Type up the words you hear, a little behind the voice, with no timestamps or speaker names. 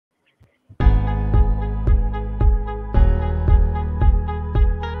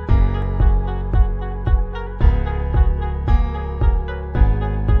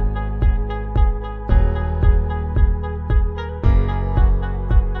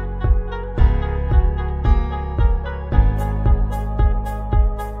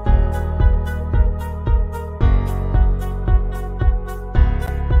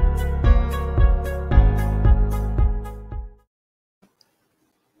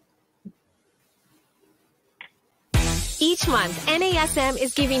Each month, NASM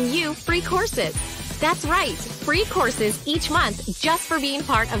is giving you free courses. That's right, free courses each month just for being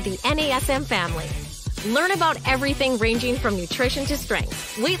part of the NASM family. Learn about everything ranging from nutrition to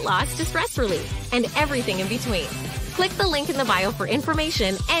strength, weight loss to stress relief, and everything in between. Click the link in the bio for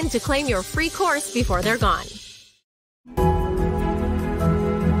information and to claim your free course before they're gone.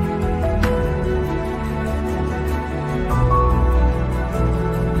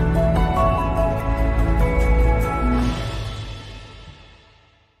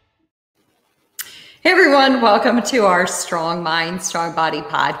 Hey everyone, welcome to our Strong Mind, Strong Body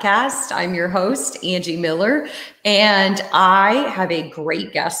podcast. I'm your host, Angie Miller, and I have a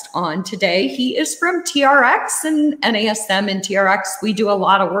great guest on today. He is from TRX and NASM and TRX. We do a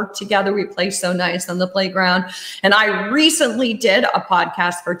lot of work together. We play so nice on the playground. And I recently did a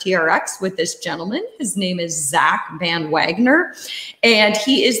podcast for TRX with this gentleman. His name is Zack VanWagoner, and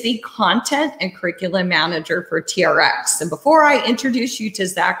he is the content and curriculum manager for TRX. And before I introduce you to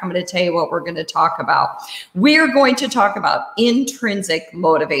Zack, I'm going to tell you what we're going to talk about. We're going to talk about intrinsic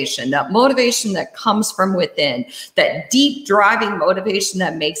motivation, that motivation that comes from within, that deep driving motivation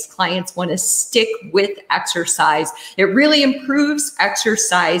that makes clients want to stick with exercise. It really improves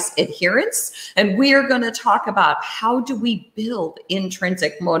exercise adherence. And we are going to talk about how do we build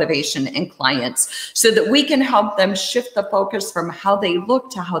intrinsic motivation in clients so that we can help them shift the focus from how they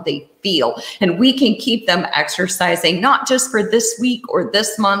look to how they feel. And we can keep them exercising, not just for this week or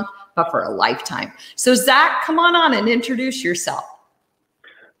this month, but for a lifetime. So Zack, come on and introduce yourself.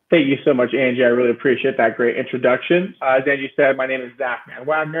 Thank you so much, Angie. I really appreciate that great introduction. As Angie said, my name is Zack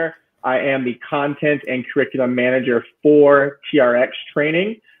VanWagoner. I am the content and curriculum manager for TRX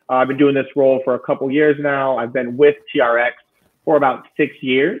training. I've been doing this role for a couple years now. I've been with TRX for about 6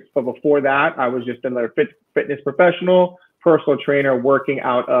 years. But before that, I was just another fitness professional, personal trainer working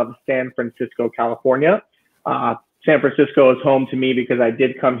out of San Francisco, California. San Francisco is home to me because I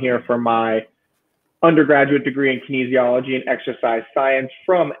did come here for my undergraduate degree in kinesiology and exercise science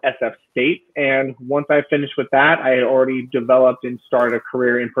from SF State. And once I finished with that, I had already developed and started a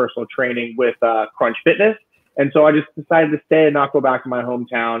career in personal training with Crunch Fitness. And so I just decided to stay and not go back to my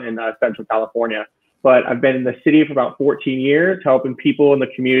hometown in Central California. But I've been in the city for about 14 years, helping people in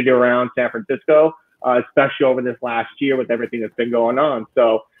the community around San Francisco, especially over this last year with everything that's been going on.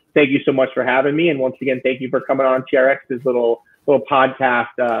 So thank you so much for having me. And once again, thank you for coming on TRX's little podcast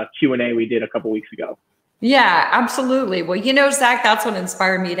Q&A we did a couple weeks ago. Yeah, absolutely. Well, you know, Zack, that's what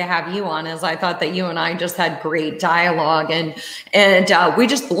inspired me to have you on, is I thought that you and I just had great dialogue and we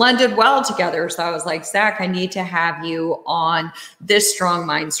just blended well together. So I was like, Zack, I need to have you on this Strong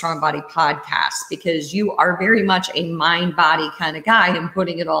Mind, Strong Body podcast because you are very much a mind body kind of guy and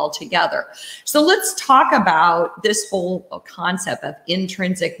putting it all together. So let's talk about this whole concept of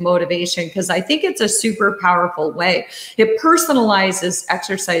intrinsic motivation, because I think it's a super powerful way. It personalizes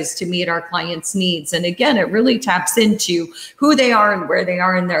exercise to meet our clients' needs. And again, it really taps into who they are and where they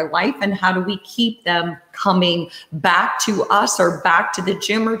are in their life and how do we keep them coming back to us or back to the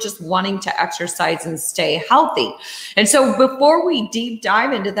gym or just wanting to exercise and stay healthy. And so before we deep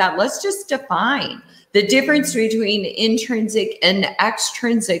dive into that, let's just define the difference between intrinsic and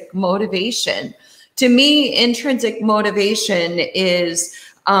extrinsic motivation. To me, intrinsic motivation is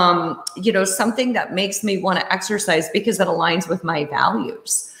something that makes me want to exercise because it aligns with my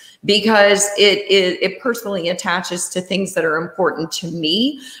values, because it personally attaches to things that are important to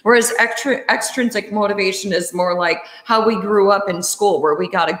me. Whereas extrinsic motivation is more like how we grew up in school, where we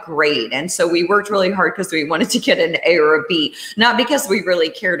got a grade. And so we worked really hard because we wanted to get an A or a B, not because we really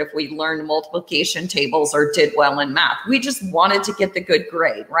cared if we learned multiplication tables or did well in math. We just wanted to get the good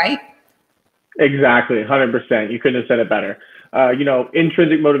grade, right? Exactly, 100%. You couldn't have said it better.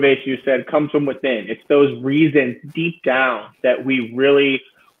 Intrinsic motivation, you said, comes from within. It's those reasons deep down that we really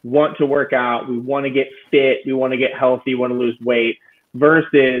want to work out, we want to get fit, we want to get healthy, want to lose weight,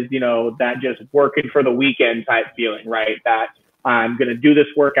 versus, that just working for the weekend type feeling, right? That I'm going to do this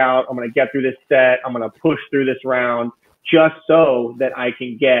workout, I'm going to get through this set, I'm going to push through this round just so that I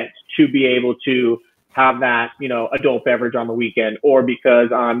can get to be able to have that, adult beverage on the weekend, or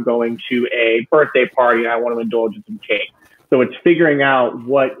because I'm going to a birthday party and I want to indulge in some cake. So it's figuring out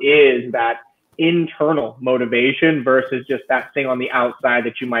what is that internal motivation versus just that thing on the outside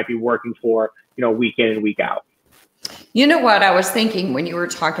that you might be working for, week in and week out. You know what I was thinking when you were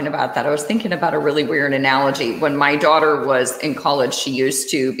talking about that? I was thinking about a really weird analogy. When my daughter was in college, she used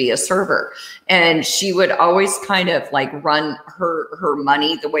to be a server, and she would always kind of like run her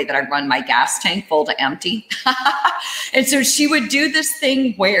money the way that I run my gas tank, full to empty. And so she would do this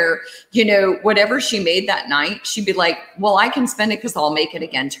thing where, you know, whatever she made that night, she'd be like, well, I can spend it because I'll make it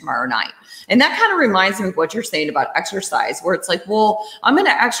again tomorrow night. And that kind of reminds me of what you're saying about exercise, where it's like, well, I'm going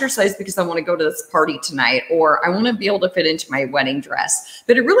to exercise because I want to go to this party tonight, or I want to be able to fit into my wedding dress.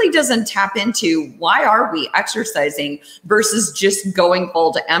 But it really doesn't tap into why are we exercising versus just going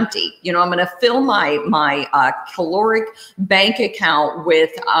full to empty. You know, I'm going to fill my caloric bank account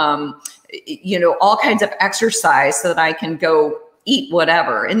with, you know, all kinds of exercise so that I can go eat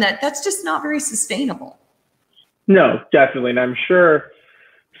whatever. And that's just not very sustainable. No, definitely. And I'm sure,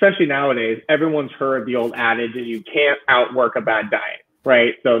 especially nowadays, everyone's heard the old adage that you can't outwork a bad diet,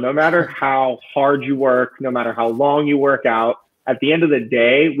 right? So no matter how hard you work, no matter how long you work out, at the end of the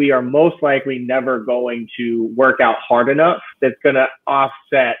day, we are most likely never going to work out hard enough that's going to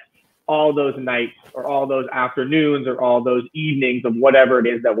offset all those nights or all those afternoons or all those evenings of whatever it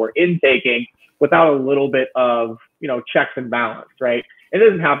is that we're intaking without a little bit of, you know, checks and balance, right? It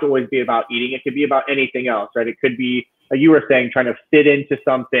doesn't have to always be about eating. It could be about anything else, right? It could be, like you were saying, trying to fit into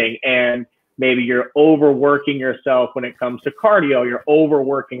something, and maybe you're overworking yourself when it comes to cardio. You're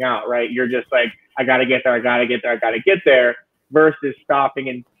overworking out, right? You're just like, I got to get there. I got to get there. I got to get there, versus stopping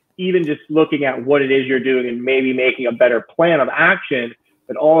and even just looking at what it is you're doing and maybe making a better plan of action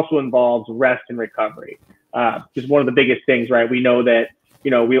that also involves rest and recovery. Just one of the biggest things, right? We know that,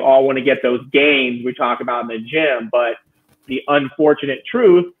 you know, we all want to get those gains we talk about in the gym, but the unfortunate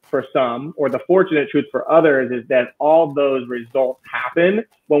truth for some, or the fortunate truth for others, is that all those results happen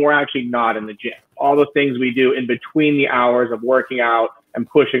when we're actually not in the gym. All those things we do in between the hours of working out and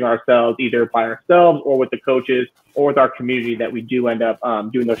pushing ourselves, either by ourselves or with the coaches or with our community that we do end up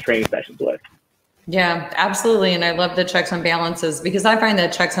doing those training sessions with. Yeah, absolutely. And I love the checks and balances, because I find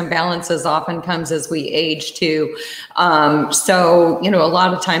that checks and balances often comes as we age too. So, you know, a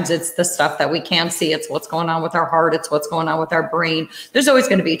lot of times it's the stuff that we can't see. It's what's going on with our heart. It's what's going on with our brain. There's always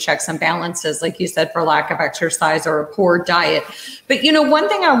going to be checks and balances, like you said, for lack of exercise or a poor diet. But, you know, one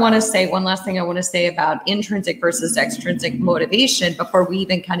last thing I want to say about intrinsic versus extrinsic motivation before we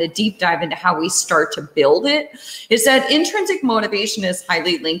even kind of deep dive into how we start to build it, is that intrinsic motivation is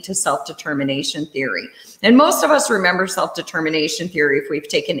highly linked to self-determination theory. And most of us remember self-determination theory if we've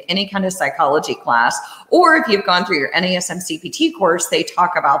taken any kind of psychology class, or if you've gone through your NASM CPT course, they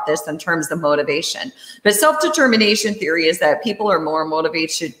talk about this in terms of motivation. But self-determination theory is that people are more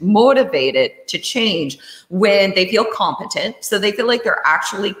motivated to change when they feel competent. So they feel like they're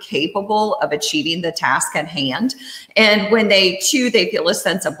actually capable of achieving the task at hand. And when they feel a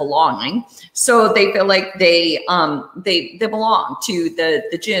sense of belonging. So they feel like they belong to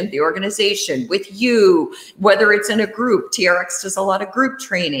the gym, the organization, with you, whether it's in a group. TRX does a lot of group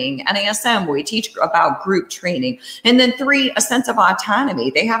training. NASM, we teach about group training. And then 3, a sense of autonomy.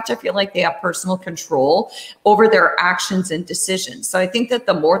 They have to feel like they have personal control over their actions and decisions. So I think that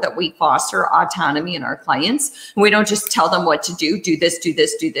the more that we foster autonomy in our clients, we don't just tell them what to do this, do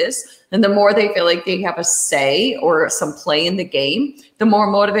this, do this. And the more they feel like they have a say or some play in the game, the more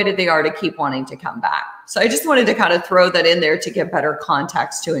motivated they are to keep wanting to come back. So I just wanted to kind of throw that in there to give better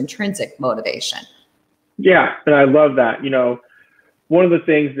context to intrinsic motivation. Yeah, and I love that. You know, one of the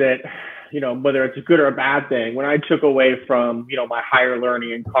things that, you know, whether it's a good or a bad thing, when I took away from, you know, my higher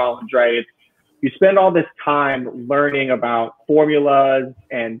learning in college, right, it's, you spend all this time learning about formulas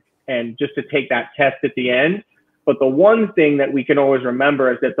and just to take that test at the end. But the one thing that we can always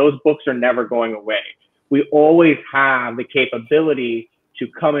remember is that those books are never going away. We always have the capability to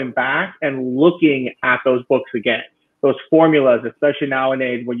coming back and looking at those books again. Those formulas, especially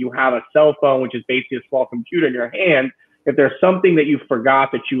nowadays when you have a cell phone, which is basically a small computer in your hand, if there's something that you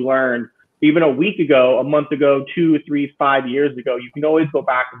forgot that you learned even a week ago, a month ago, 2, 3, 5 years ago, you can always go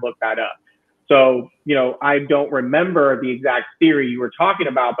back and look that up. So, you know, I don't remember the exact theory you were talking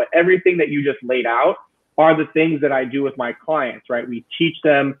about, but everything that you just laid out are the things that I do with my clients, right? We teach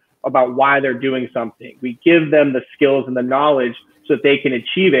them about why they're doing something. We give them the skills and the knowledge so that they can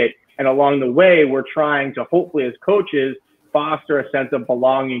achieve it. And along the way, we're trying to, hopefully as coaches, foster a sense of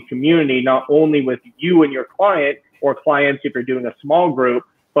belonging community, not only with you and your client, or clients if you're doing a small group,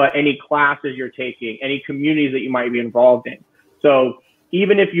 but any classes you're taking, any communities that you might be involved in. So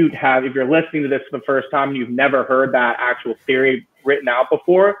even if you're listening to this for the first time and you've never heard that actual theory written out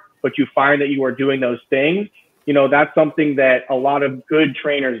before, but you find that you are doing those things, you know, that's something that a lot of good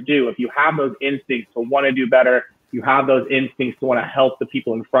trainers do. If you have those instincts to want to do better, you have those instincts to want to help the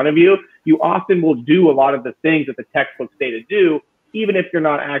people in front of you, you often will do a lot of the things that the textbooks say to do, even if you're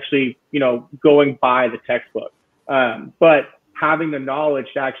not actually, going by the textbook. But having the knowledge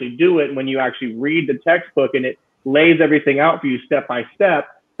to actually do it, when you actually read the textbook and it lays everything out for you step by step,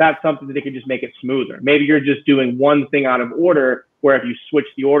 that's something that it can just make it smoother. Maybe you're just doing one thing out of order, where if you switch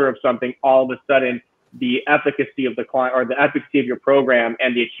the order of something, all of a sudden the efficacy of the client or the efficacy of your program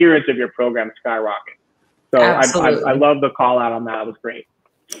and the adherence of your program skyrocket. So I love the call out on that. It was great.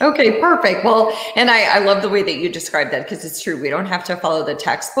 Okay, perfect. Well, and I love the way that you described that, because it's true. We don't have to follow the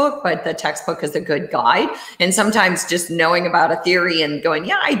textbook, but the textbook is a good guide. And sometimes just knowing about a theory and going,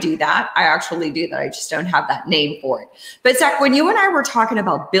 yeah, I do that. I actually do that. I just don't have that name for it. But Zack, when you and I were talking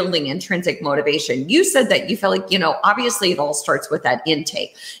about building intrinsic motivation, you said that you felt like, obviously it all starts with that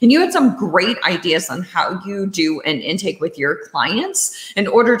intake. And you had some great ideas on how you do an intake with your clients in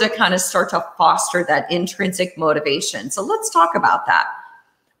order to kind of start to foster that intrinsic motivation. So let's talk about that.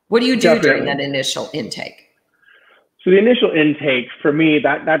 What do you do during that initial intake? So the initial intake for me,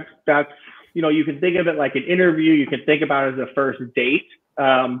 that's you can think of it like an interview. You can think about it as a first date,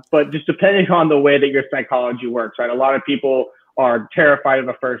 but just depending on the way that your psychology works, right? A lot of people are terrified of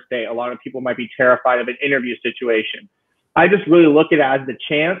a first date. A lot of people might be terrified of an interview situation. I just really look at it as the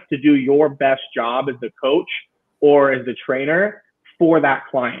chance to do your best job as the coach or as the trainer for that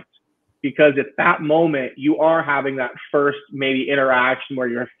client. Because at that moment, you are having that first maybe interaction where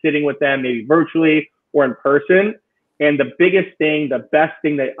you're sitting with them, maybe virtually or in person. And the biggest thing, the best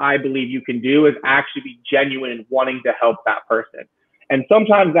thing that I believe you can do is actually be genuine and wanting to help that person. And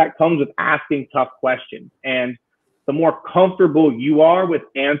sometimes that comes with asking tough questions. And the more comfortable you are with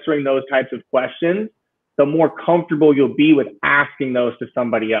answering those types of questions, the more comfortable you'll be with asking those to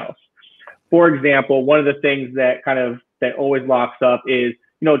somebody else. For example, one of the things that that always locks up is,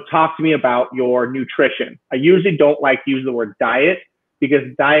 talk to me about your nutrition. I usually don't like to use the word diet, because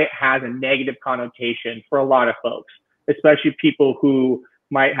diet has a negative connotation for a lot of folks, especially people who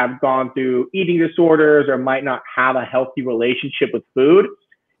might have gone through eating disorders or might not have a healthy relationship with food.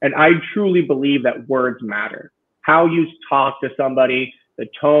 And I truly believe that words matter. How you talk to somebody, the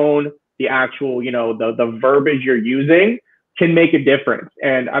tone, the actual, the verbiage you're using can make a difference.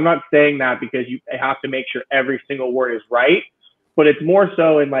 And I'm not saying that because you have to make sure every single word is right. But it's more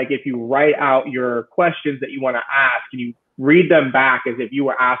so in like, if you write out your questions that you want to ask and you read them back as if you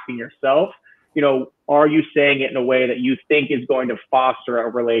were asking yourself, are you saying it in a way that you think is going to foster a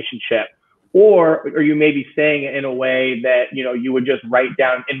relationship? Or are you maybe saying it in a way that, you would just write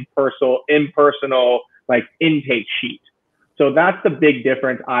down impersonal like intake sheet? So that's the big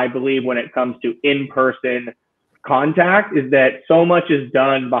difference, I believe, when it comes to in-person contact, is that so much is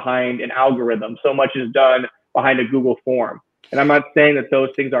done behind an algorithm. So much is done behind a Google form. And I'm not saying that those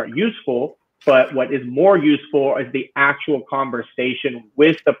things aren't useful, but what is more useful is the actual conversation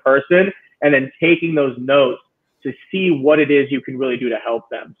with the person, and then taking those notes to see what it is you can really do to help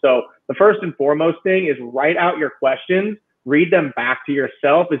them. So the first and foremost thing is write out your questions, read them back to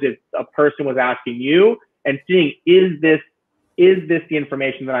yourself as if a person was asking you, and seeing, is this the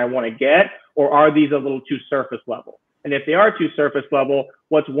information that I want to get, or are these a little too surface level? And if they are too surface level,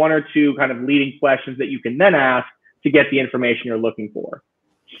 what's one or two kind of leading questions that you can then ask to get the information you're looking for?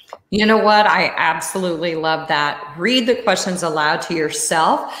 You know what? I absolutely love that. Read the questions aloud to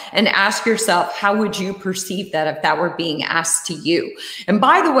yourself and ask yourself, how would you perceive that if that were being asked to you? And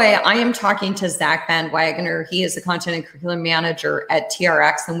by the way, I am talking to Zack VanWagoner. He is the content and curriculum manager at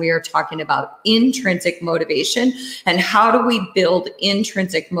TRX, and we are talking about intrinsic motivation and how do we build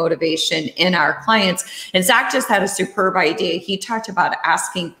intrinsic motivation in our clients. And Zack just had a superb idea. He talked about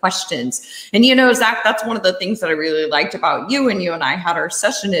asking questions. And Zack, that's one of the things that I really liked about you, and you and I had our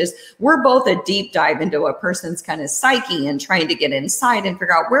session, is we're both a deep dive into a person's kind of psyche and trying to get inside and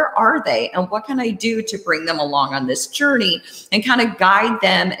figure out, where are they and what can I do to bring them along on this journey and kind of guide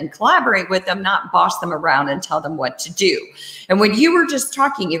them and collaborate with them, not boss them around and tell them what to do. And when you were just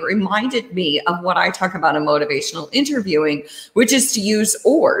talking, it reminded me of what I talk about in motivational interviewing, which is to use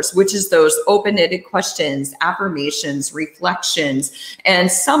ORs, which is those open-ended questions, affirmations, reflections,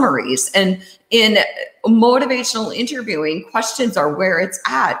 and summaries. And in motivational interviewing, questions are where it's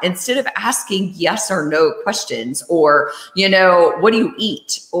at. Instead of asking yes or no questions, or, what do you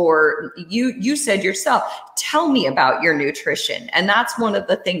eat? Or you said yourself, tell me about your nutrition. And that's one of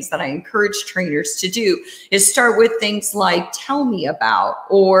the things that I encourage trainers to do, is start with things like, tell me about,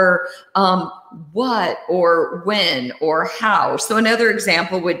 or what, or when, or how. So another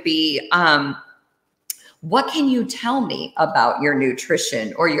example would be, what can you tell me about your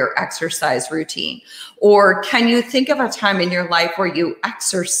nutrition or your exercise routine? Or can you think of a time in your life where you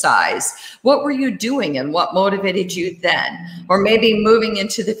exercise? What were you doing and what motivated you then? Or maybe moving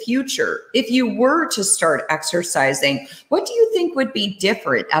into the future, if you were to start exercising, what do you think would be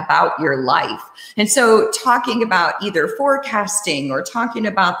different about your life? And so talking about either forecasting or talking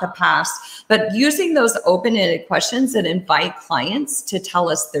about the past, but using those open-ended questions that invite clients to tell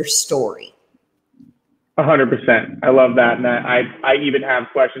us their story. 100%. I love that. And I even have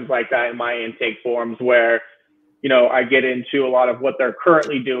questions like that in my intake forms where, you know, I get into a lot of what they're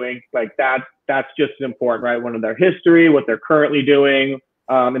currently doing. Like that's just as important, right? One of their history, what they're currently doing.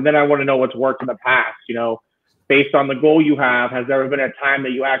 And then I want to know what's worked in the past, you know, based on the goal you have. Has there ever been a time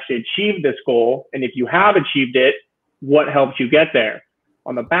that you actually achieved this goal? And if you have achieved it, what helped you get there?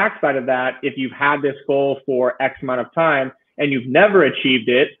 On the backside of that, if you've had this goal for X amount of time and you've never achieved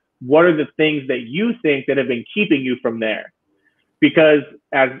it, what are the things that you think that have been keeping you from there? Because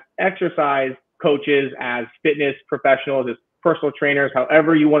as exercise coaches, as fitness professionals, as personal trainers,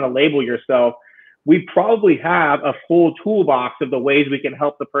 however you want to label yourself, we probably have a full toolbox of the ways we can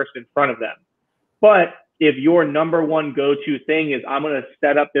help the person in front of them. But if your number one go-to thing is, I'm going to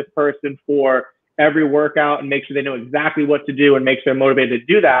set up this person for every workout and make sure they know exactly what to do and make sure they're motivated to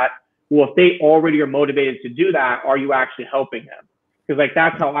do that, well, if they already are motivated to do that, are you actually helping them? Because like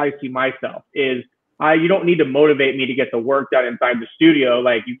that's how I see myself is you don't need to motivate me to get the work done inside the studio.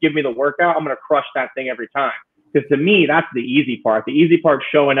 Like you give me the workout, I'm going to crush that thing every time. Because to me, that's the easy part. The easy part is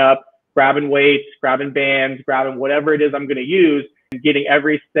showing up, grabbing weights, grabbing bands, grabbing whatever it is I'm going to use and getting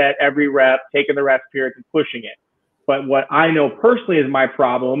every set, every rep, taking the rest periods and pushing it. But what I know personally is my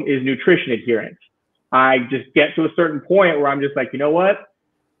problem is nutrition adherence. I just get to a certain point where I'm just like, you know what?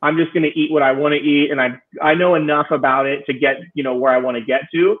 I'm just going to eat what I want to eat. And I know enough about it to get, you know, where I want to get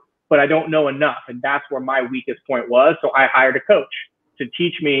to, but I don't know enough. And that's where my weakest point was. So I hired a coach to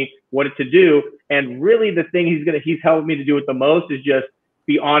teach me what to do. And really the thing he's helped me to do it the most is just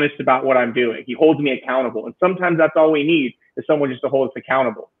be honest about what I'm doing. He holds me accountable. And sometimes that's all we need is someone just to hold us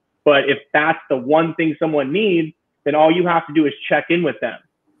accountable. But if that's the one thing someone needs, then all you have to do is check in with them,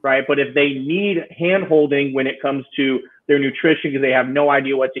 right? But if they need hand holding when it comes to their nutrition because they have no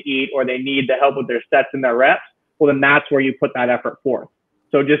idea what to eat or they need the help with their sets and their reps, well, then that's where you put that effort forth.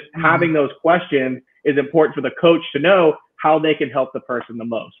 So just having those questions is important for the coach to know how they can help the person the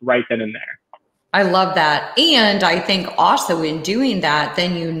most right then and there. I love that. And I think also in doing that,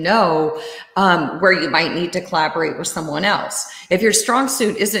 then you know where you might need to collaborate with someone else. If your strong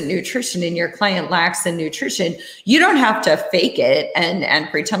suit isn't nutrition and your client lacks in nutrition, you don't have to fake it and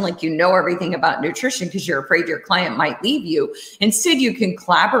pretend like you know everything about nutrition because you're afraid your client might leave you. Instead, you can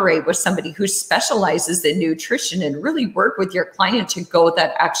collaborate with somebody who specializes in nutrition and really work with your client to go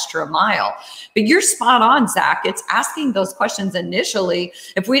that extra mile. But you're spot on, Zack. It's asking those questions initially.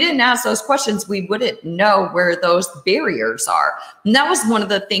 If we didn't ask those questions, we wouldn't know where those barriers are. And that was one of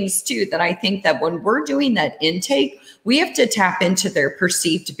the things too, that I think that when we're doing that intake, we have to tap into their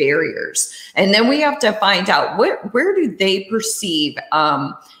perceived barriers. And then we have to find out where do they perceive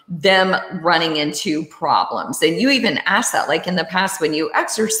them running into problems. And you even asked that, like in the past, when you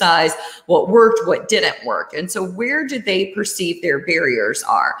exercise, what worked, what didn't work. And so where do they perceive their barriers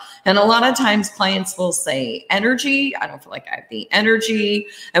are? And a lot of times clients will say energy. I don't feel like I have the energy.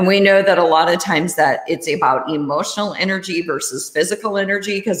 And we know that a lot of times that it's about emotional energy versus physical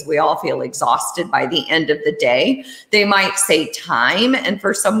energy because we all feel exhausted by the end of the day. They might say time. And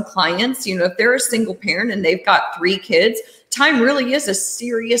for some clients, you know, if they're a single parent and they've got 3 kids, time really is a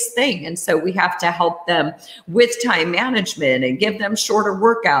serious thing. And so we have to help them with time management and give them shorter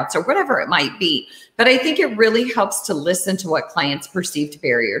workouts or whatever it might be. But I think it really helps to listen to what clients' perceived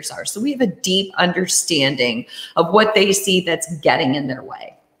barriers are. So we have a deep understanding of what they see that's getting in their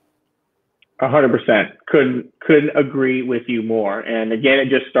way. 100%. Couldn't agree with you more. And again, it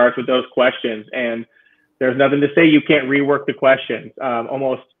just starts with those questions. And there's nothing to say you can't rework the questions.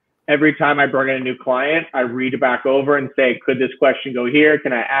 Almost every time I bring in a new client, I read it back over and say, could this question go here?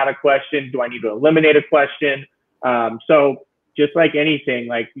 Can I add a question? Do I need to eliminate a question? So just like anything,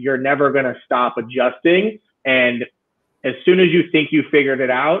 like you're never going to stop adjusting. And as soon as you think you figured it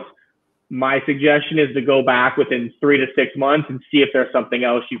out, my suggestion is to go back within 3 to 6 months and see if there's something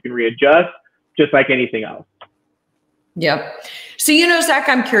else you can readjust, just like anything else. Yep. So, Zack,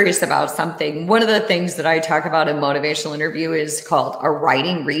 I'm curious about something. One of the things that I talk about in motivational interview is called a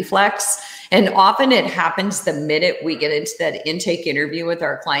writing reflex. And often it happens the minute we get into that intake interview with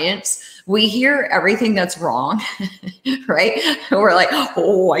our clients. We hear everything that's wrong, right? We're like,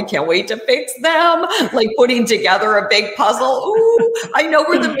 oh, I can't wait to fix them. Like putting together a big puzzle. Ooh, I know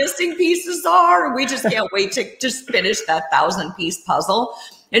where the missing pieces are. And we just can't wait to just finish that 1,000-piece puzzle.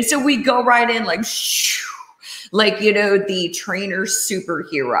 And so we go right in like, shoo, like, the trainer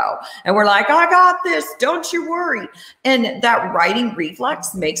superhero. And we're like, I got this, don't you worry. And that writing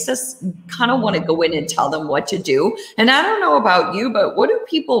reflex makes us kind of want to go in and tell them what to do. And I don't know about you, but what do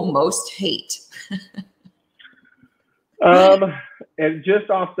people most hate? And just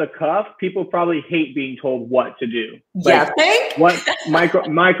off the cuff, people probably hate being told what to do. Yeah, think? What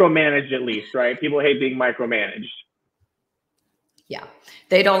micromanaged at least, right? People hate being micromanaged. Yeah,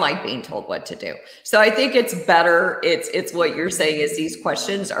 they don't like being told what to do. So I think it's better. It's what you're saying is these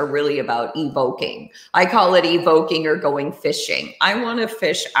questions are really about evoking. I call it evoking or going fishing. I want to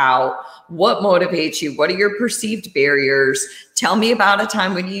fish out what motivates you. What are your perceived barriers? Tell me about a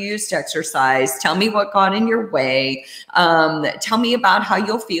time when you used exercise. Tell me what got in your way. Tell me about how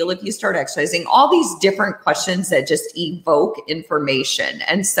you'll feel if you start exercising. All these different questions that just evoke information.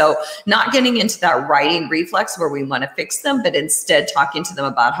 And so not getting into that writing reflex where we want to fix them, but instead talking to them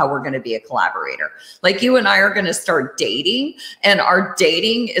about how we're going to be a collaborator. Like you and I are going to start dating, and our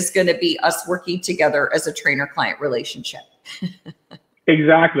dating is going to be us working together as a trainer-client relationship.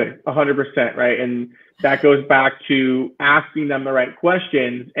 Exactly, 100%, right? And that goes back to asking them the right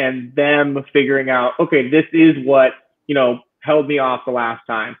questions and them figuring out, okay, this is what, held me off the last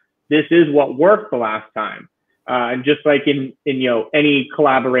time. This is what worked the last time. And just like in any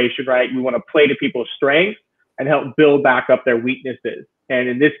collaboration, right, we want to play to people's strengths and help build back up their weaknesses. And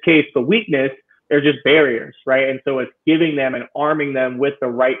in this case, the weakness, they're just barriers, right? And so it's giving them and arming them with the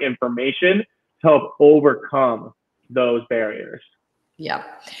right information to help overcome those barriers. Yeah.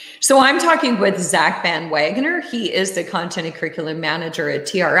 So I'm talking with Zack VanWagoner. He is the content and curriculum manager at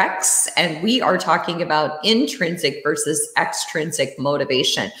TRX, and we are talking about intrinsic versus extrinsic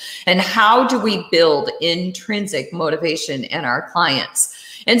motivation and how do we build intrinsic motivation in our clients.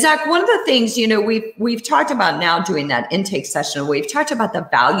 And Zack, one of the things, we've talked about now doing that intake session, we've talked about the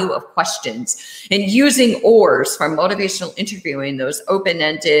value of questions and using ORs from motivational interviewing, those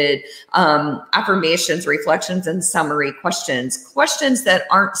open-ended affirmations, reflections, and summary questions that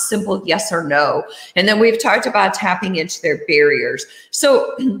aren't simple yes or no. And then we've talked about tapping into their barriers.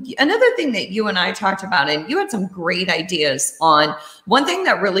 So another thing that you and I talked about, and you had some great ideas on, one thing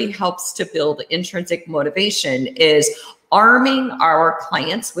that really helps to build intrinsic motivation is arming our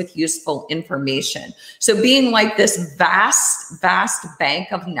clients with useful information. So being like this vast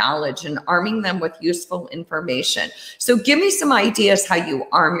bank of knowledge and arming them with useful information. So give me some ideas how you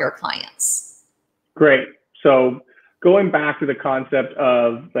arm your clients. Great. So going back to the concept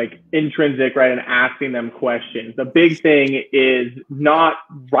of like intrinsic, right, and asking them questions, the big thing is not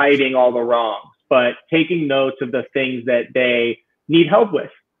righting all the wrongs, but taking notes of the things that they need help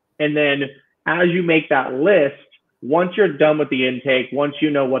with. And then as you make that list, once you're done with the intake, once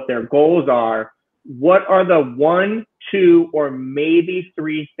you know what their goals are, what are the 1, 2, or maybe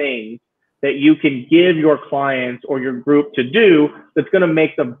 3 things that you can give your clients or your group to do that's going to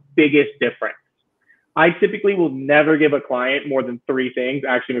make the biggest difference? I typically will never give a client more than 3 things.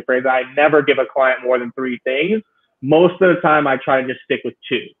 Actually, I'm afraid that I never give a client more than 3 things. Most of the time, I try to just stick with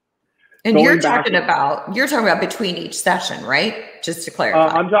 2. And you're talking about between each session, right? Just to clarify.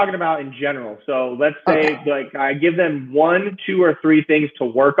 I'm talking about in general. So let's say like I give them 1, 2, or 3 things to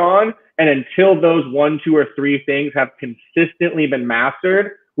work on. And until those 1, 2, or 3 things have consistently been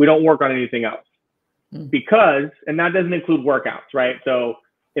mastered, we don't work on anything else. Because, and that doesn't include workouts, right? So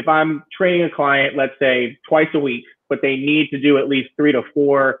if I'm training a client, let's say twice a week, but they need to do at least 3 to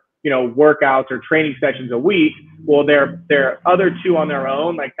 4 workouts or training sessions a week, well, their other 2 on their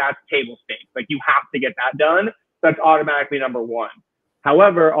own, like that's table stakes. Like you have to get that done. That's automatically number 1.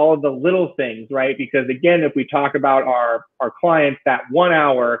 However, all of the little things, right? Because again, if we talk about our clients, that 1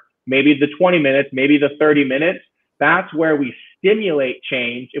 hour, maybe the 20 minutes, maybe the 30 minutes, that's where we stimulate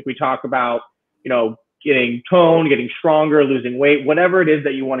change. If we talk about, getting toned, getting stronger, losing weight, whatever it is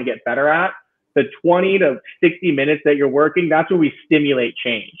that you want to get better at, the 20 to 60 minutes that you're working, that's where we stimulate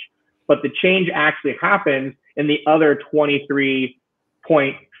change. But the change actually happens in the other 23.5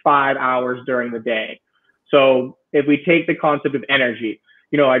 hours during the day. So if we take the concept of energy,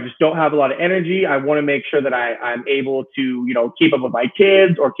 I just don't have a lot of energy. I want to make sure that I'm able to, keep up with my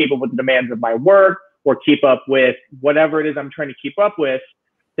kids or keep up with the demands of my work or keep up with whatever it is I'm trying to keep up with.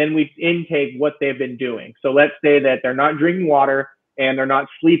 then we intake what they've been doing. So let's say that they're not drinking water and they're not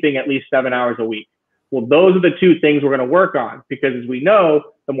sleeping at least 7 hours a week. Well, those are the two things we're going to work on, because as we know,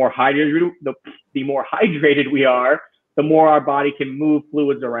 the more hydrated we are, the more our body can move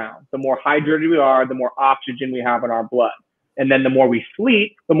fluids around. The more hydrated we are, the more oxygen we have in our blood. And then the more we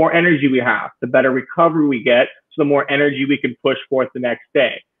sleep, the more energy we have, the better recovery we get, so the more energy we can push forth the next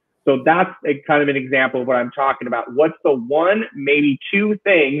day. So that's kind of an example of what I'm talking about. What's the one, maybe two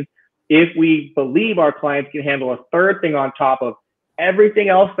things, if we believe our clients can handle a third thing on top of everything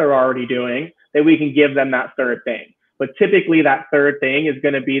else they're already doing, that we can give them that third thing. But typically that third thing is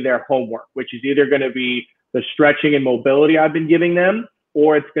going to be their homework, which is either going to be the stretching and mobility I've been giving them,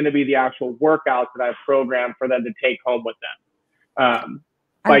 or it's going to be the actual workouts that I've programmed for them to take home with them.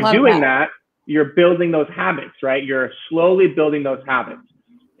 By doing that, you're building those habits, right? You're slowly building those habits.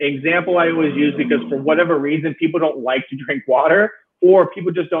 Example I always use, because for whatever reason, people don't like to drink water, or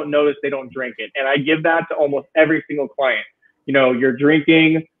people just don't notice they don't drink it. And I give that to almost every single client. You know, you're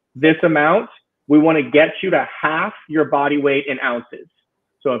drinking this amount. We want to get you to half your body weight in ounces.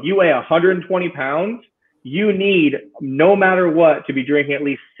 So if you weigh 120 pounds, you need, no matter what, to be drinking at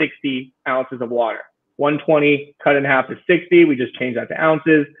least 60 ounces of water. 120 cut in half is 60. We just change that to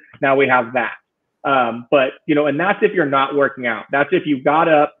ounces. Now we have that. But, you know, and that's if you're not working out. That's if you got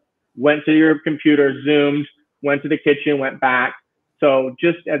up, went to your computer, Zoomed, went to the kitchen, went back. So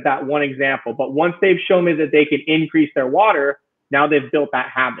just as that one example. But once they've shown me that they can increase their water, now they've built that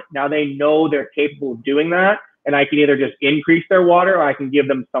habit. Now they know they're capable of doing that. And I can either just increase their water, or I can give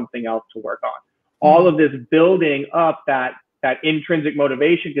them something else to work on. All of this building up that intrinsic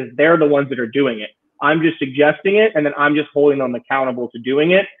motivation, because they're the ones that are doing it. I'm just suggesting it, and then I'm just holding them accountable to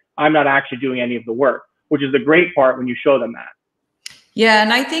doing it. I'm not actually doing any of the work, which is the great part when you show them that. Yeah,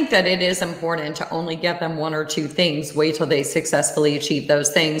 and I think that it is important to only give them one or two things, wait till they successfully achieve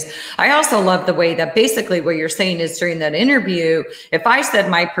those things. I also love the way that basically what you're saying is, during that interview, if I said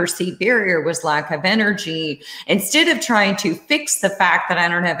my perceived barrier was lack of energy, instead of trying to fix the fact that I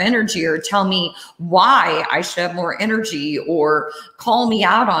don't have energy or tell me why I should have more energy or call me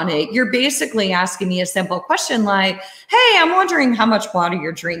out on it, you're basically asking me a simple question like, hey, I'm wondering how much water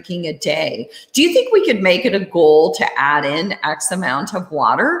you're drinking a day. Do you think we could make it a goal to add in X amount of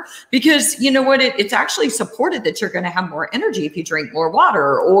water? Because you know what, it's actually supported that you're going to have more energy if you drink more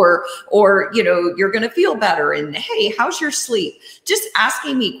water, or you know, you're going to feel better. And hey, how's your sleep? Just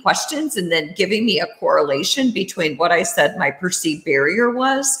asking me questions and then giving me a correlation between what I said my perceived barrier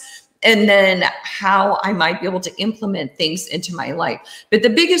was, and then how I might be able to implement things into my life. But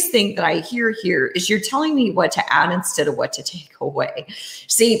the biggest thing that I hear here is you're telling me what to add instead of what to take away.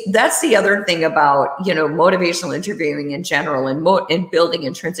 See, that's the other thing about, you know, motivational interviewing in general and building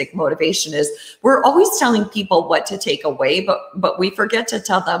intrinsic motivation is we're always telling people what to take away, but we forget to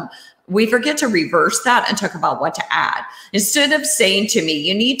tell them, we forget to reverse that and talk about what to add. Instead of saying to me,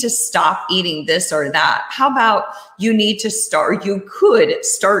 you need to stop eating this or that, how about you could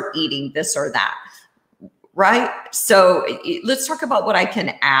start eating this or that, right? So let's talk about what I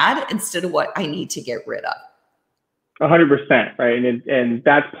can add instead of what I need to get rid of. 100%, right? And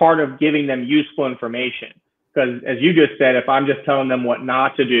that's part of giving them useful information. Because as you just said, if I'm just telling them what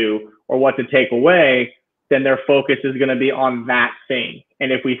not to do or what to take away, then their focus is going to be on that thing.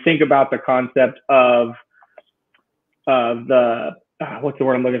 And if we think about the concept of what's the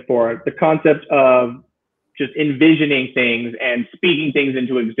word I'm looking for? The concept of just envisioning things and speaking things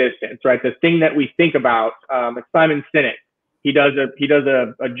into existence, right? The thing that we think about, Simon Sinek, he does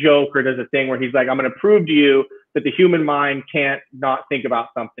a joke or does a thing where he's like, I'm going to prove to you that the human mind can't not think about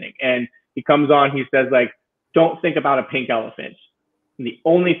something. And he comes on, he says like, don't think about a pink elephant. And the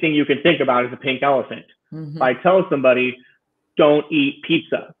only thing you can think about is a pink elephant. Mm-hmm. If I tell somebody, don't eat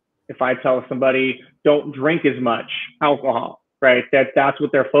pizza. If I tell somebody, don't drink as much alcohol, right? That's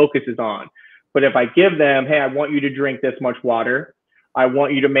what their focus is on. But if I give them, hey, I want you to drink this much water. I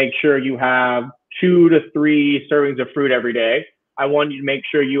want you to make sure you have 2 to 3 servings of fruit every day. I want you to make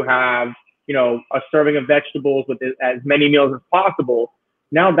sure you have, you know, a serving of vegetables with as many meals as possible.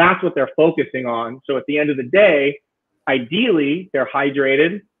 Now that's what they're focusing on. So at the end of the day, ideally, they're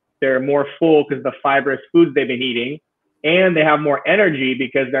hydrated. They're more full because of the fibrous foods they've been eating, and they have more energy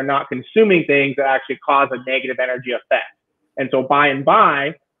because they're not consuming things that actually cause a negative energy effect. And so by and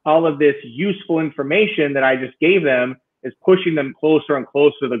by, all of this useful information that I just gave them is pushing them closer and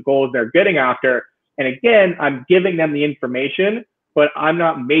closer to the goals they're getting after. And again, I'm giving them the information, but I'm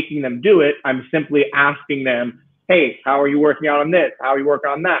not making them do it. I'm simply asking them, hey, how are you working out on this? How are you working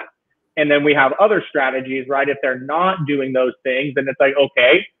on that? And then we have other strategies, right? If they're not doing those things, then it's like,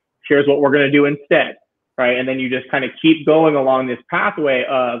 okay, here's what we're going to do instead, right? And then you just kind of keep going along this pathway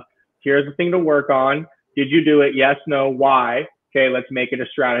of, here's the thing to work on. Did you do it? Yes, no, why? Okay, let's make it a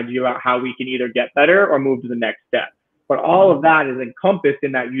strategy about how we can either get better or move to the next step. But all of that is encompassed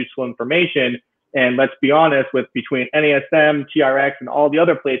in that useful information. And let's be honest, with between NASM, TRX, and all the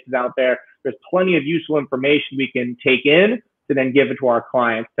other places out there, there's plenty of useful information we can take in to then give it to our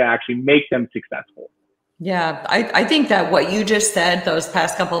clients to actually make them successful. Yeah, I think that what you just said, those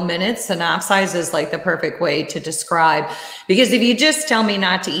past couple minutes, synopsize is like the perfect way to describe, because if you just tell me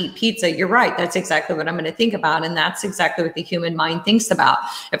not to eat pizza, you're right. That's exactly what I'm going to think about. And that's exactly what the human mind thinks about.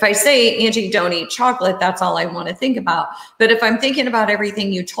 If I say, Angie, don't eat chocolate, that's all I want to think about. But if I'm thinking about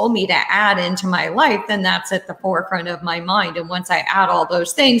everything you told me to add into my life, then that's at the forefront of my mind. And once I add all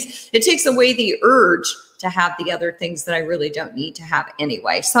those things, it takes away the urge to have the other things that I really don't need to have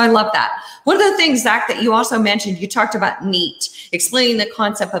anyway. So I love that. One of the things, Zack, that you also mentioned, you talked about NEAT, explaining the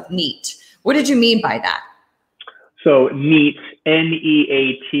concept of NEAT. What did you mean by that? So NEAT,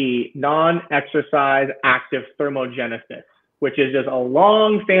 N-E-A-T, non-exercise active thermogenesis, which is just a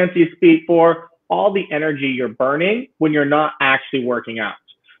long fancy speak for all the energy you're burning when you're not actually working out.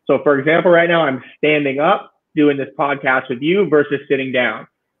 So for example, right now I'm standing up doing this podcast with you versus sitting down.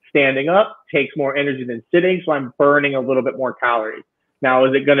 Standing up takes more energy than sitting, so I'm burning a little bit more calories. Now,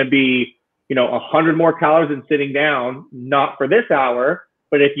 is it going to be, 100 more calories than sitting down? Not for this hour,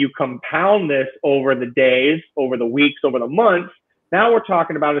 but if you compound this over the days, over the weeks, over the months, now we're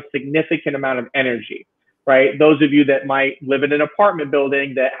talking about a significant amount of energy, right? Those of you that might live in an apartment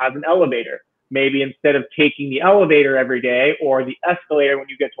building that has an elevator, maybe instead of taking the elevator every day or the escalator when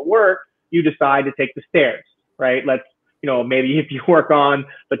you get to work, you decide to take the stairs, right? Maybe if you work on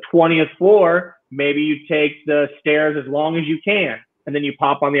the 20th floor, maybe you take the stairs as long as you can, and then you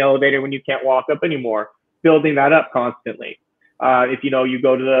pop on the elevator when you can't walk up anymore, building that up constantly. If you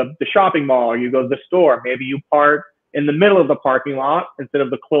go to the shopping mall or you go to the store, maybe you park in the middle of the parking lot instead of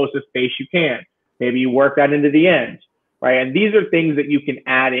the closest space you can. Maybe you work that into the end, right? And these are things that you can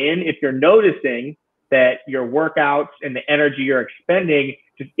add in if you're noticing that your workouts and the energy you're expending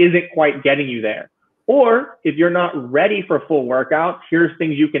just isn't quite getting you there. Or if you're not ready for full workouts, here's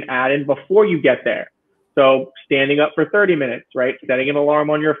things you can add in before you get there. So standing up for 30 minutes, right? Setting an alarm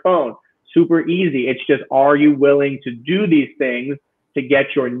on your phone, super easy. It's just, are you willing to do these things to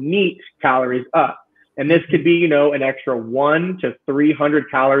get your NEAT calories up? And this could be, an extra 100 to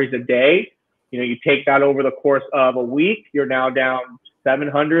 300 calories a day. You take that over the course of a week, you're now down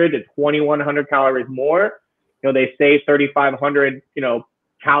 700 to 2,100 calories more. They say 3,500,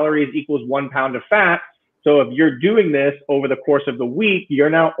 calories equals 1 pound of fat. So if you're doing this over the course of the week, you're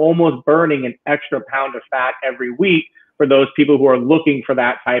now almost burning an extra pound of fat every week for those people who are looking for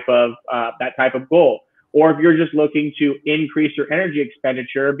that type of goal. Or if you're just looking to increase your energy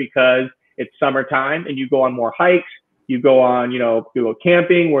expenditure because it's summertime and you go on more hikes, you go on, go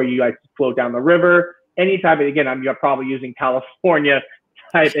camping where you like to float down the river, any type of, again, I'm probably using California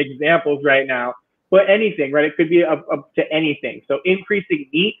type examples right now. But anything, right? It could be up to anything. So increasing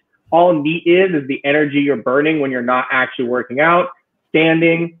NEAT, all NEAT is the energy you're burning when you're not actually working out,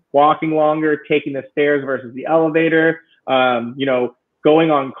 standing, walking longer, taking the stairs versus the elevator,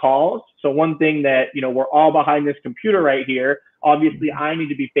 going on calls. So one thing that, we're all behind this computer right here. Obviously, I need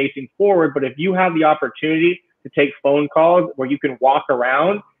to be facing forward, but if you have the opportunity to take phone calls where you can walk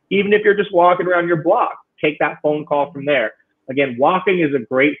around, even if you're just walking around your block, take that phone call from there. Again, walking is a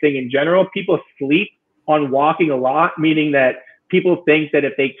great thing in general. People sleep on walking a lot, meaning that people think that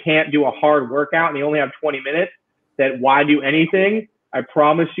if they can't do a hard workout and they only have 20 minutes, that why do anything? I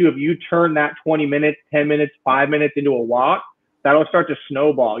promise you, if you turn that 20 minutes, 10 minutes, 5 minutes into a walk, that'll start to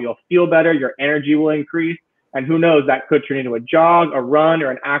snowball. You'll feel better. Your energy will increase. And who knows, that could turn into a jog, a run,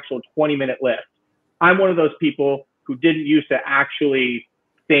 or an actual 20-minute lift. I'm one of those people who didn't used to actually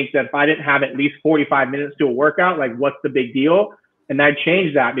think that if I didn't have at least 45 minutes to a workout, like what's the big deal? And I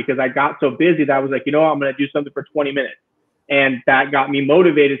changed that because I got so busy that I was like, I'm going to do something for 20 minutes. And that got me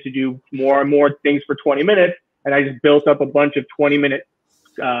motivated to do more and more things for 20 minutes. And I just built up a bunch of 20-minute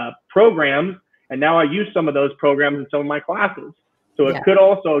programs. And now I use some of those programs in some of my classes. So it could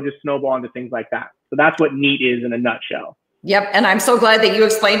also just snowball into things like that. So that's what NEAT is in a nutshell. Yep. And I'm so glad that you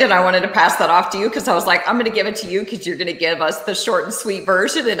explained it. I wanted to pass that off to you because I was like, I'm going to give it to you because you're going to give us the short and sweet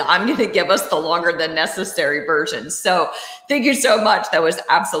version and I'm going to give us the longer than necessary version. So thank you so much. That was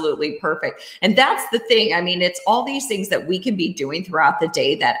absolutely perfect. And that's the thing. I mean, it's all these things that we can be doing throughout the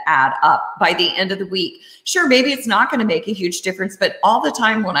day that add up by the end of the week. Sure, maybe it's not going to make a huge difference, but all the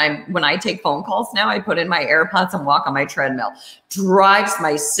time when I take phone calls now, I put in my AirPods and walk on my treadmill. Drives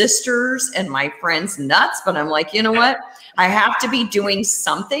my sisters and my friends nuts, but I'm like, you know what? I have to be doing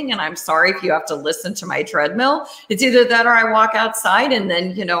something. And I'm sorry if you have to listen to my treadmill. It's either that or I walk outside, and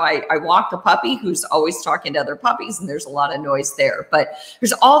then, you know, I walk the puppy who's always talking to other puppies, and there's a lot of noise there. But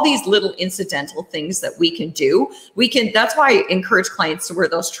there's all these little incidental things that we can do. That's why I encourage clients to wear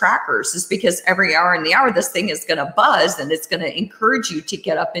those trackers, is because every hour in the hour, this thing is going to buzz and it's going to encourage you to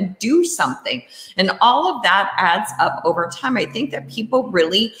get up and do something. And all of that adds up over time. I think that people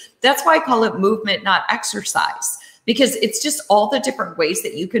really, that's why I call it movement, not exercise, because it's just all the different ways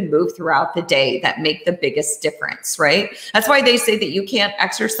that you can move throughout the day that make the biggest difference, right? That's why they say that you can't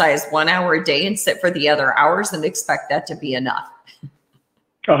exercise 1 hour a day and sit for the other hours and expect that to be enough.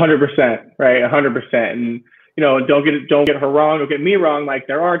 100%, right? 100%. And, you know, don't get her wrong. Don't get me wrong. Like,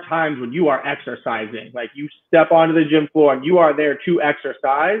 there are times when you are exercising, like you step onto the gym floor and you are there to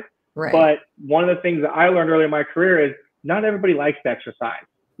exercise. Right. But one of the things that I learned early in my career is not everybody likes to exercise.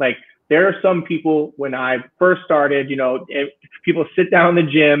 Like, there are some people, when I first started, you know, people sit down in the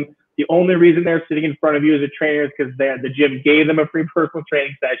gym. The only reason they're sitting in front of you as a trainer is because the gym gave them a free personal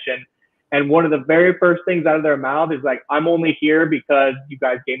training session. And one of the very first things out of their mouth is like, I'm only here because you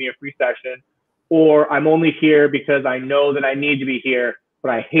guys gave me a free session, or I'm only here because I know that I need to be here,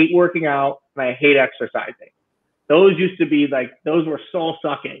 but I hate working out and I hate exercising. Those used to be like, those were soul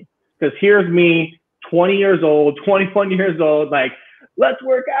sucking, because here's me, 20 years old, 21 years old, like, let's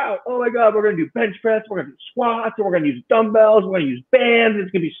work out. Oh my God, we're going to do bench press. We're going to do squats. We're going to use dumbbells. We're going to use bands.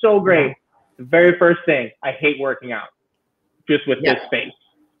 It's going to be so great. The very first thing, I hate working out just with this space.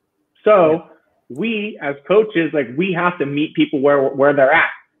 So we as coaches, like, we have to meet people where they're at.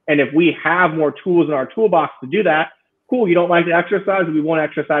 And if we have more tools in our toolbox to do that, cool. You don't like to exercise? We won't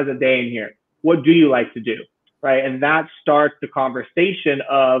exercise a day in here. What do you like to do? Right. And that starts the conversation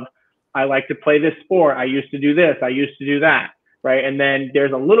of, I like to play this sport. I used to do this. I used to do that. Right. And then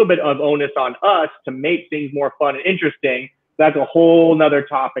there's a little bit of onus on us to make things more fun and interesting. That's a whole nother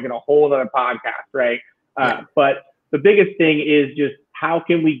topic and a whole nother podcast. Right. But the biggest thing is just, how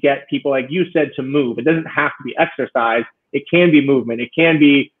can we get people, like you said, to move? It doesn't have to be exercise. It can be movement. It can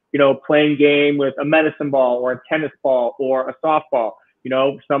be, you know, playing game with a medicine ball or a tennis ball or a softball. You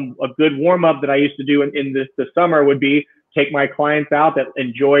know, a good warm up that I used to do in the summer would be take my clients out that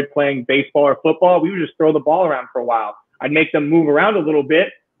enjoyed playing baseball or football. We would just throw the ball around for a while. I'd make them move around a little bit,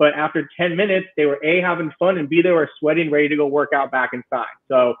 but after 10 minutes, they were A, having fun, and B, they were sweating, ready to go work out back inside.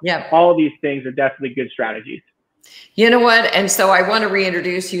 So all of these things are definitely good strategies. You know what? And so I want to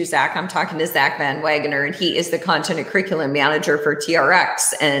reintroduce you, Zack. I'm talking to Zack VanWagoner, and he is the content and curriculum manager for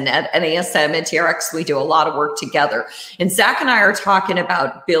TRX. And at NASM and TRX, we do a lot of work together. And Zack and I are talking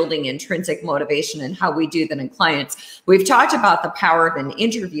about building intrinsic motivation and how we do that in clients. We've talked about the power of an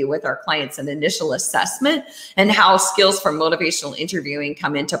interview with our clients, an initial assessment, and how skills for motivational interviewing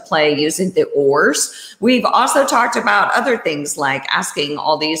come into play using the ORs. We've also talked about other things like asking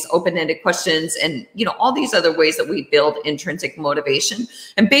all these open-ended questions and, you know, all these other ways that we build intrinsic motivation.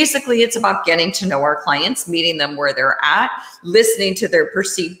 And basically it's about getting to know our clients, meeting them where they're at, listening to their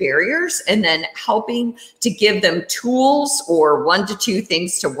perceived barriers, and then helping to give them tools or 1 to 2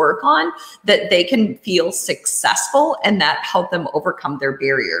 things to work on that they can feel successful and that help them overcome their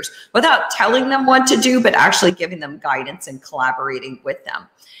barriers without telling them what to do, but actually giving them guidance and collaborating with them.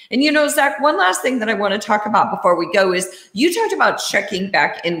 And, you know, Zack, one last thing that I want to talk about before we go is you talked about checking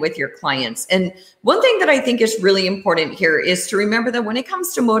back in with your clients. And one thing that I think is really important here is to remember that when it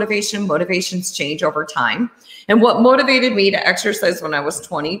comes to motivation, motivations change over time. And what motivated me to exercise when I was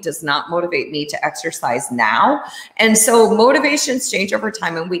 20 does not motivate me to exercise now. And so motivations change over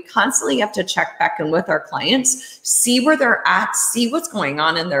time, and we constantly have to check back in with our clients, see where they're at, see what's going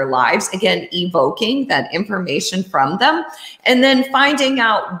on in their lives. Again, evoking that information from them, and then finding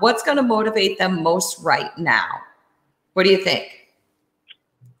out what's going to motivate them most right now. What do you think?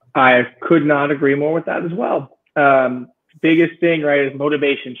 I could not agree more with that as well. Biggest thing, right, is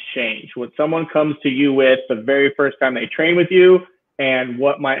motivations change. What someone comes to you with the very first time they train with you and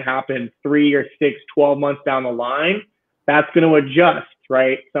what might happen 3 or 6, 12 months down the line, that's going to adjust,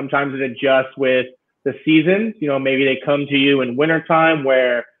 right? Sometimes it adjusts with the seasons. You know, maybe they come to you in wintertime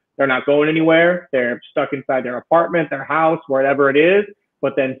where they're not going anywhere. They're stuck inside their apartment, their house, wherever it is.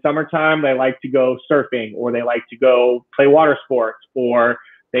 But then summertime, they like to go surfing, or they like to go play water sports, or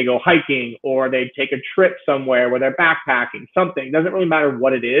they go hiking, or they take a trip somewhere where they're backpacking, something. It doesn't really matter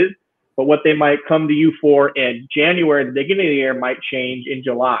what it is, but what they might come to you for in January, the beginning of the year, might change in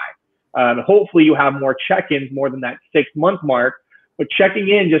July. Hopefully you have more check-ins more than that 6-month mark, but checking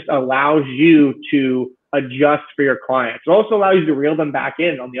in just allows you to adjust for your clients. It also allows you to reel them back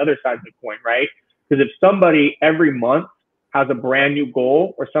in on the other side of the coin, right? Because if somebody every month has a brand new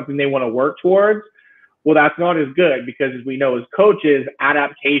goal or something they want to work towards, Well, that's not as good, because as we know as coaches,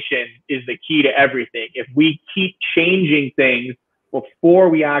 adaptation is the key to everything. If we keep changing things before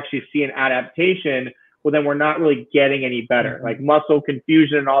we actually see an adaptation, well, then we're not really getting any better. Like muscle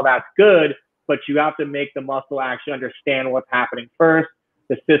confusion and all that's good, but you have to make the muscle actually understand what's happening first.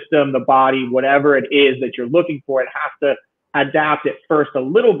 The system, the body, whatever it is that you're looking for, it has to adapt it first a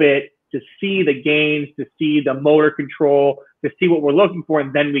little bit to see the gains, to see the motor control, to see what we're looking for,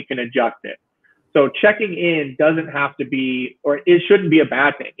 and then we can adjust it. So checking in doesn't have to be, or it shouldn't be a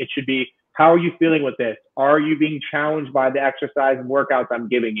bad thing. It should be, how are you feeling with this? Are you being challenged by the exercise and workouts I'm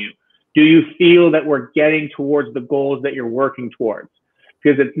giving you? Do you feel that we're getting towards the goals that you're working towards?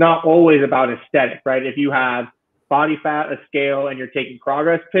 Because it's not always about aesthetic, right? If you have body fat, a scale, and you're taking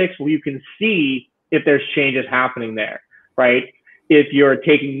progress pics, well, you can see if there's changes happening there, right? If you're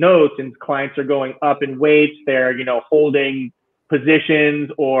taking notes and clients are going up in weights, they're, holding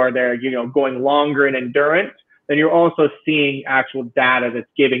positions, or they're, going longer in endurance, then you're also seeing actual data that's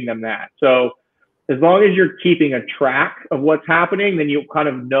giving them that. So as long as you're keeping a track of what's happening, then you kind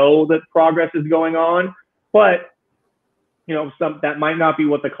of know that progress is going on. But that might not be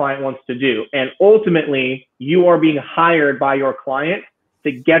what the client wants to do. And ultimately, you are being hired by your client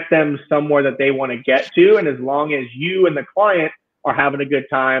to get them somewhere that they want to get to. And as long as you and the client are having a good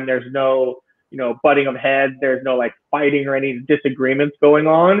time, there's no, butting of heads, there's no like fighting or any disagreements going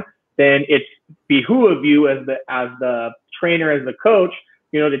on, then it's behoove you as the trainer, as the coach,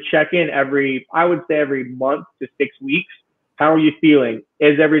 to check in every month to 6 weeks. How are you feeling?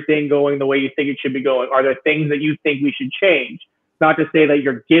 Is everything going the way you think it should be going? Are there things that you think we should change? Not to say that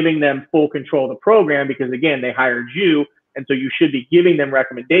you're giving them full control of the program, because again, they hired you, and so you should be giving them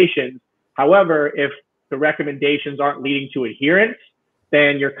recommendations. However, if the recommendations aren't leading to adherence,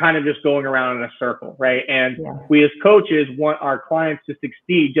 then you're kind of just going around in a circle, right? And we as coaches want our clients to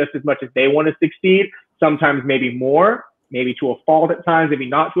succeed just as much as they want to succeed, sometimes maybe more, maybe to a fault at times, maybe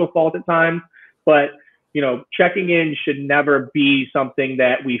not to a fault at times. But checking in should never be something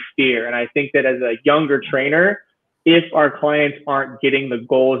that we fear. And I think that as a younger trainer, if our clients aren't getting the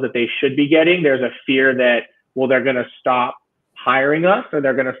goals that they should be getting, there's a fear that, well, they're going to stop hiring us, or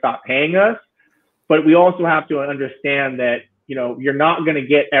they're going to stop paying us. But we also have to understand that, you're not going to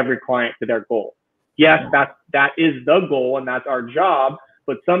get every client to their goal. Yes, that is the goal, and that's our job.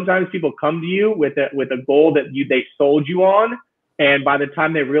 But sometimes people come to you with a goal that they sold you on. And by the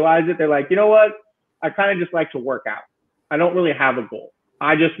time they realize it, they're like, you know what? I kind of just like to work out. I don't really have a goal.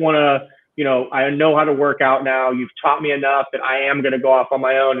 I just want to, I know how to work out now. You've taught me enough that I am going to go off on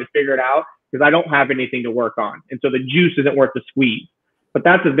my own and figure it out, because I don't have anything to work on. And so the juice isn't worth the squeeze. But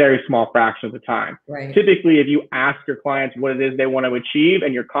that's a very small fraction of the time. Right. Typically, if you ask your clients what it is they want to achieve,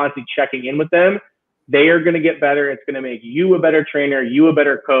 and you're constantly checking in with them, they are going to get better. It's going to make you a better trainer, you a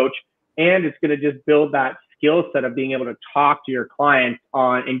better coach, and it's going to just build that skill set of being able to talk to your clients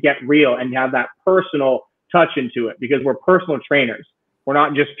on and get real and have that personal touch into it, because we're personal trainers. We're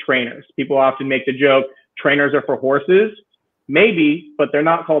not just trainers. People often make the joke, trainers are for horses. Maybe, but they're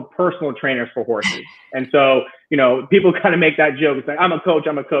not called personal trainers for horses. And so, people kind of make that joke. It's like, I'm a coach.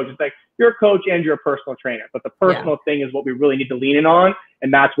 It's like, you're a coach and you're a personal trainer. But the personal thing is what we really need to lean in on.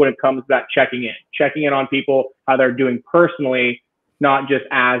 And that's when it comes to that checking in on people, how they're doing personally, not just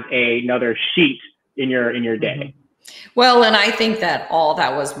as another sheet in your day. Well, and I think that all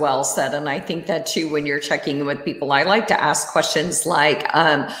that was well said. And I think that too, when you're checking in with people, I like to ask questions like,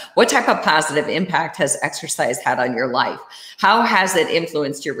 what type of positive impact has exercise had on your life? How has it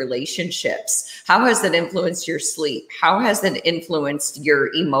influenced your relationships? How has it influenced your sleep? How has it influenced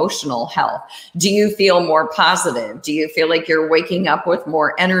your emotional health? Do you feel more positive? Do you feel like you're waking up with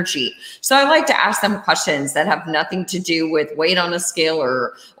more energy? So I like to ask them questions that have nothing to do with weight on a scale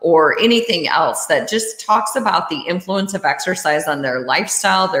or anything else, that just talks about the influence of exercise on their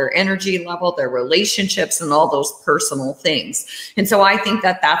lifestyle, their energy level, their relationships, and all those personal things. And so I think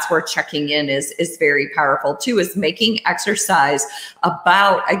that that's where checking in is very powerful too, is making exercise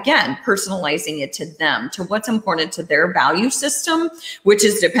about, again, personalizing it to them, to what's important to their value system, which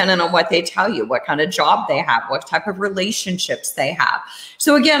is dependent on what they tell you, what kind of job they have, what type of relationships they have.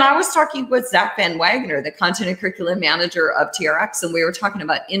 So again, I was talking with Zack VanWagoner, the content and curriculum manager of TRX, and we were talking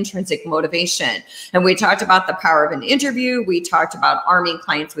about intrinsic motivation. And we talked about the power of an interview. We talked about arming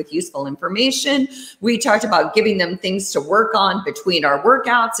clients with useful information. We talked about giving them things to work on between our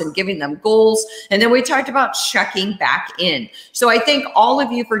workouts and giving them goals. And then we talked about checking back in. So I thank all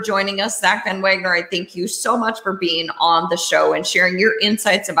of you for joining us. Zack VanWagoner, I thank you so much for being on the show and sharing your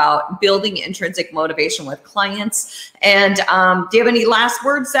insights about building intrinsic motivation with clients. And do you have any last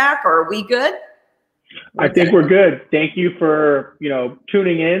words, Zack, or are we good? I think we're good. Thank you for,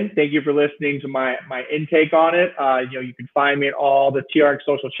 tuning in. Thank you for listening to my intake on it. You can find me at all the TRX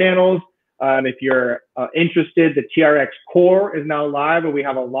social channels. If you're interested, the TRX core is now live, and we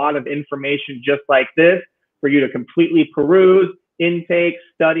have a lot of information just like this for you to completely peruse, intake,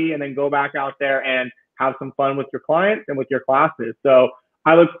 study, and then go back out there and have some fun with your clients and with your classes. So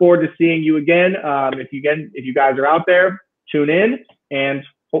I look forward to seeing you again. If you guys are out there, tune in, and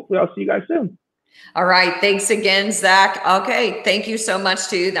hopefully I'll see you guys soon. All right. Thanks again, Zack. Okay. Thank you so much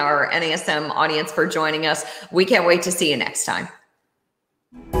to our NASM audience for joining us. We can't wait to see you next time.